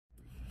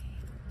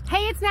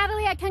it's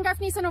Natalie at Ken Garff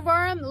Nissan of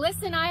Orem.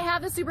 Listen, I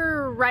have the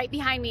Subaru right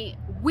behind me.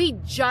 We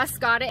just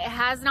got it. It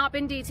has not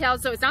been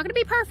detailed, so it's not gonna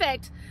be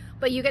perfect,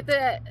 but you get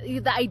the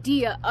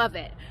idea of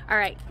it. All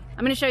right,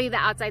 I'm gonna show you the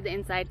outside, the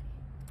inside.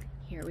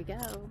 Here we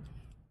go.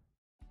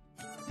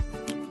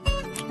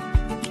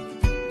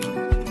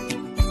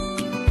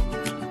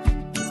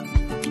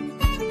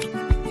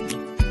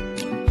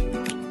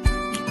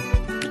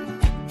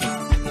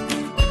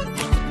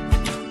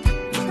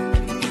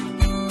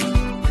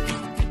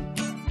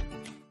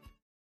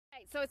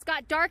 So it's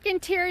got dark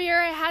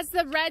interior, it has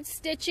the red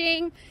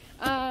stitching.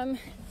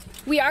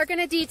 We are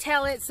gonna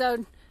detail it,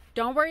 so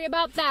don't worry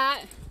about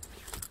that.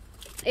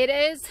 It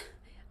is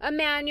a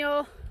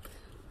manual.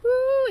 Woo,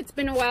 it's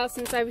been a while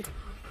since I've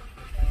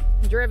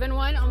driven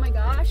one. Oh my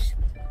gosh.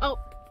 Oh,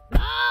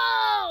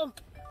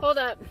 hold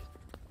up.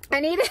 I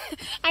need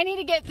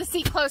to get the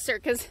seat closer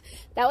because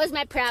that was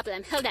my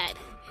problem. Hold on.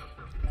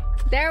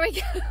 There we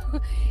go.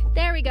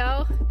 There we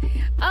go.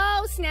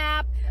 Oh,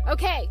 snap.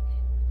 Okay,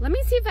 let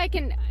me see if I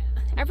can,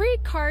 every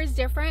car is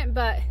different,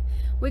 but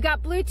we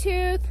got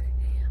Bluetooth,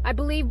 I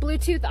believe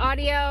Bluetooth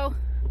audio.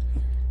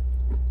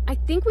 I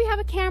think we have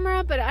a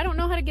camera, but I don't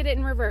know how to get it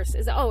in reverse.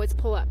 Oh, it's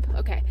pull up.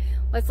 Okay,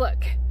 let's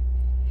look.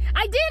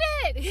 I did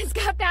it! It's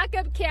got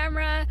backup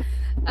camera.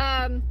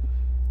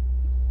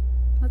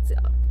 Let's see.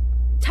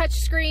 Touch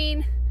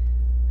screen.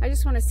 I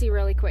just want to see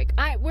really quick.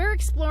 We're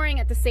exploring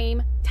at the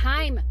same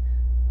time.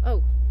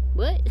 Oh,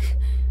 what?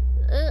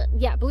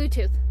 Yeah,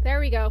 Bluetooth. There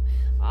we go.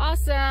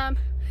 Awesome.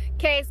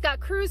 Okay, it's got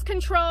cruise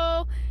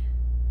control.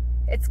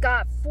 It's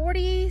got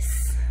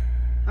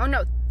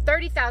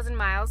 30,000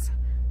 miles.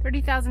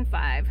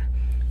 30,005.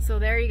 So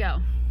there you go.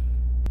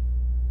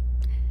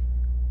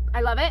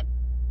 I love it.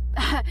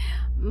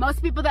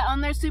 Most people that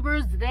own their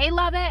Subarus, they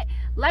love it.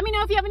 Let me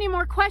know if you have any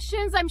more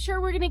questions. I'm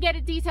sure we're gonna get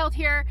it detailed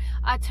here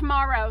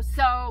tomorrow.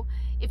 So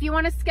if you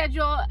want to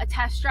schedule a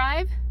test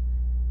drive,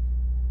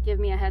 give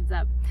me a heads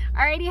up.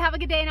 Alrighty, have a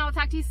good day and I'll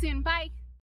talk to you soon. Bye.